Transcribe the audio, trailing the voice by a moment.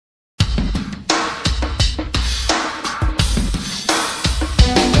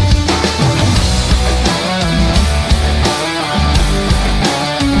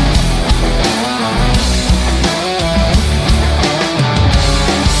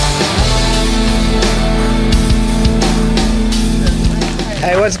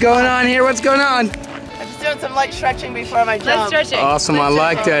What's going on here? What's going on? I'm just doing some light stretching before my jump. Stretching. Awesome, I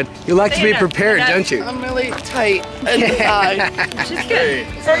like that. You like to be prepared, don't you? I'm really tight inside. She's good.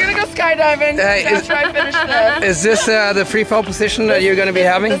 So we're gonna go skydiving after I finish this. Is this the free fall position that you're gonna be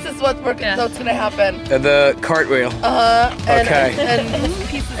having? This is what's gonna happen. The cartway. Okay. And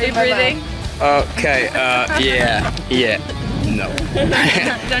pieces Are you breathing? Okay, yeah. No. All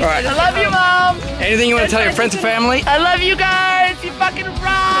right. I love you, Mom. Anything you want to tell your friends and family? I love you guys. You fucking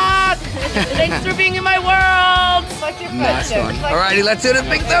rock. Thanks for being in my world. Nice one. Alrighty, let's do the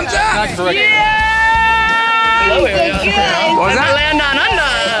big thumbs up. Yeah. Thank you. What was that? Land on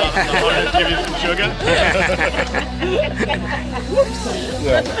under. Give you some sugar.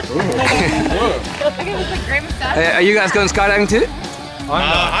 Are you guys going skydiving too?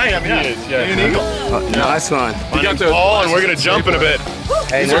 I am, yeah. Me and Eagle. Oh, nice one. We got the ball and we're going to jump in a bit.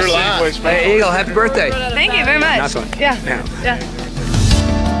 Hey, We're live. Hey, Eagle, happy birthday. Thank you very much. Nice one. Yeah.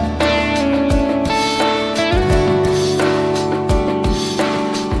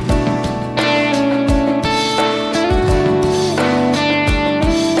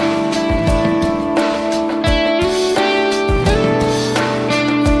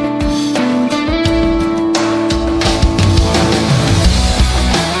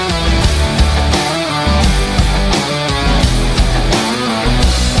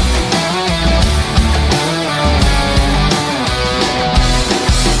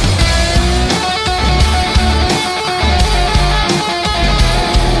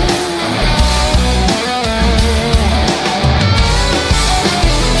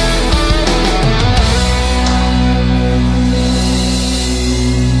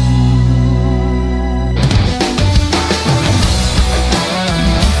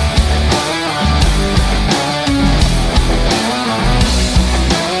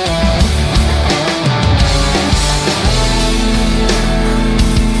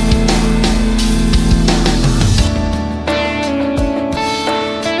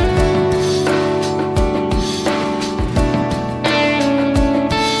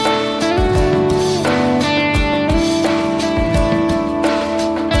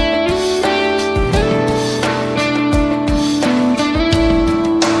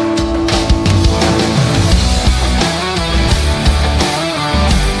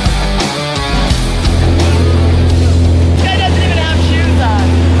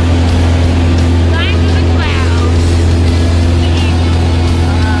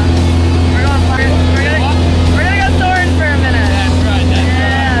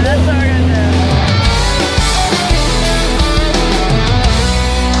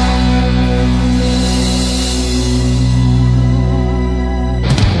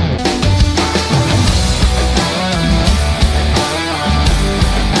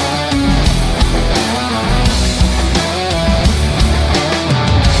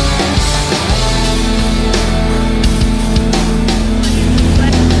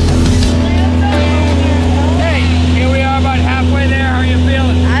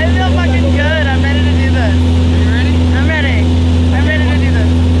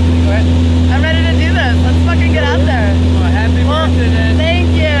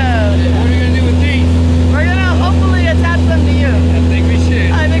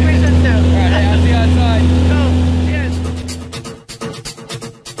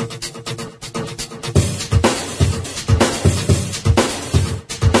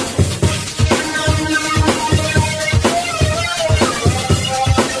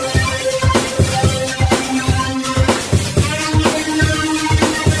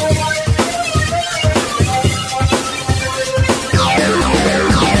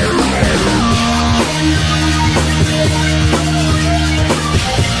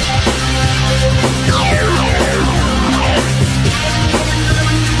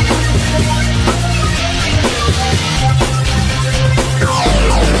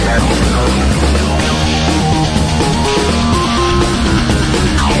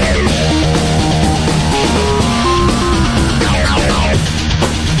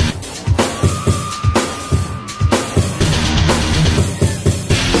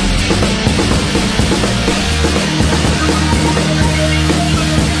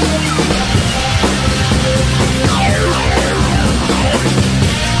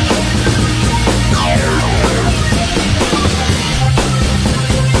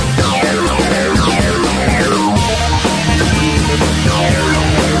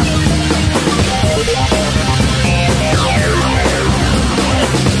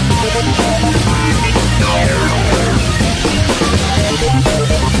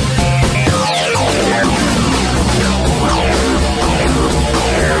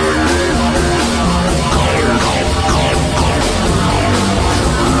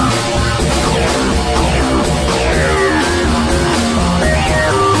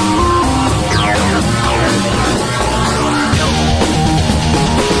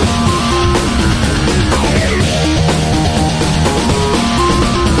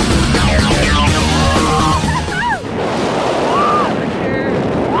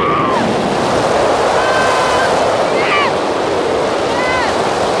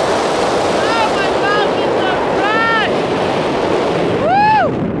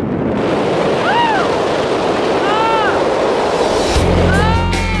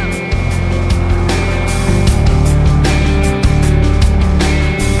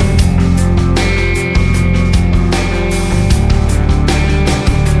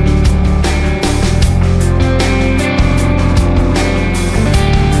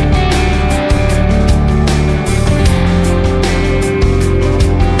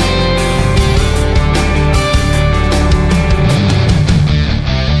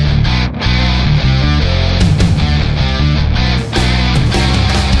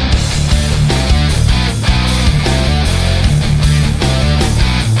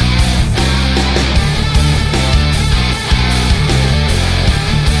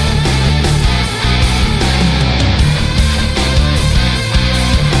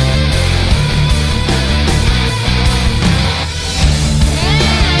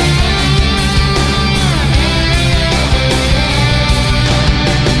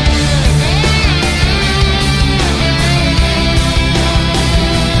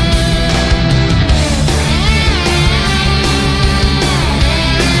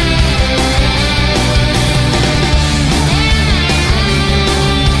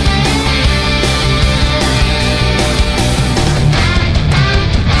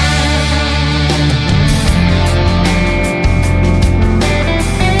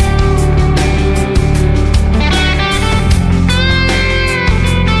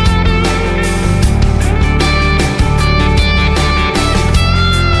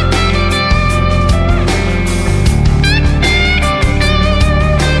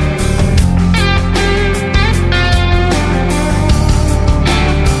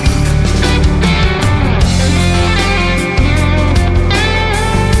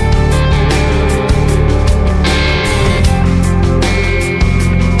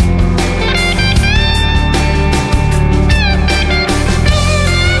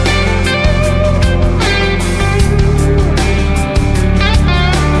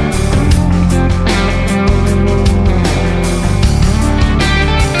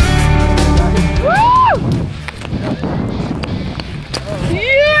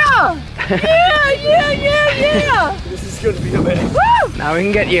 Yeah. This is gonna be amazing. Woo! Now we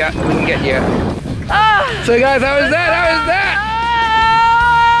can get you. We can get you. Ah. So guys, how was that? How was that?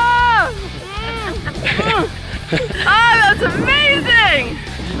 Oh, that's amazing!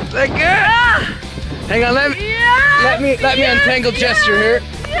 That good? Hang on, let me untangle gesture here.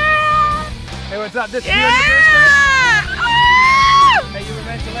 Yeah! Hey, what's up? This is Yeah! your anniversary? Hey, you were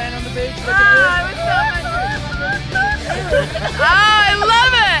meant to land on the beach. Look at this. I was so much. I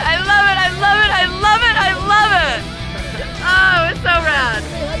love it! I love it! I love it! I love it! I love it! Oh, it's so rad!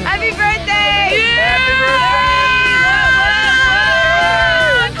 Happy birthday! Yeah! Happy birthday!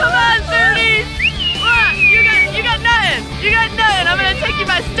 Come on, 30s! You got nothing! You got nothing! I'm gonna take you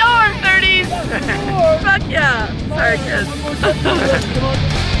by storm, 30s! Fuck yeah! Sorry, kids.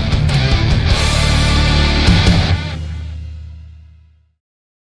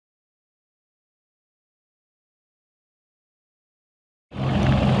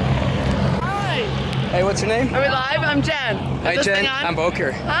 Hey, what's your name? Are we live? I'm Jen. Hi, Jen. I'm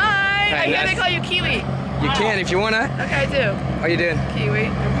Boker. Hi. Hi, I hear they nice. call you Kiwi. You can if you wanna. Okay, I do. How you doing? Kiwi.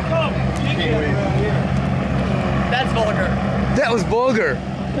 That's vulgar. That was vulgar.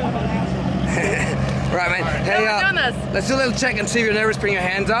 Right, man. Hey, we're doing this. let's do a little check and see if you're nervous. Bring your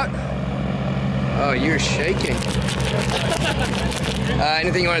hands out. Oh, you're shaking.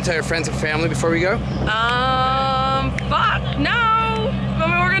 Anything you want to tell your friends and family before we go? Fuck, no. I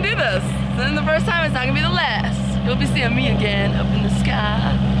mean, we're gonna do this. Then the first time, it's not gonna be the last. You'll be seeing me again up in the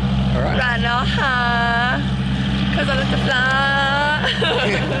sky. All right. Right now, huh? Cause I like to fly.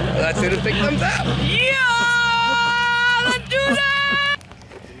 Let's do the big thumbs up. Yeah! Let's do that!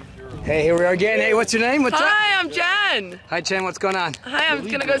 Hey, here we are again. Hey, what's your name? What's up? Hi, I'm Jen. Hi, Chen. What's going on? Hi, I'm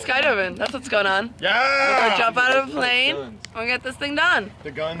gonna go skydiving. That's what's going on. Yeah! We're gonna jump out of a plane. We're gonna get this thing done.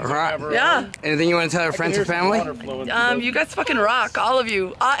 The guns All right. never Yeah. Anything you want to tell your friends and family? You guys fucking rock, all of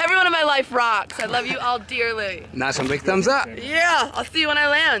you. Everyone in my life rocks. I love you all dearly. Nice one. Big thumbs up. Yeah, I'll see you when I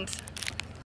land.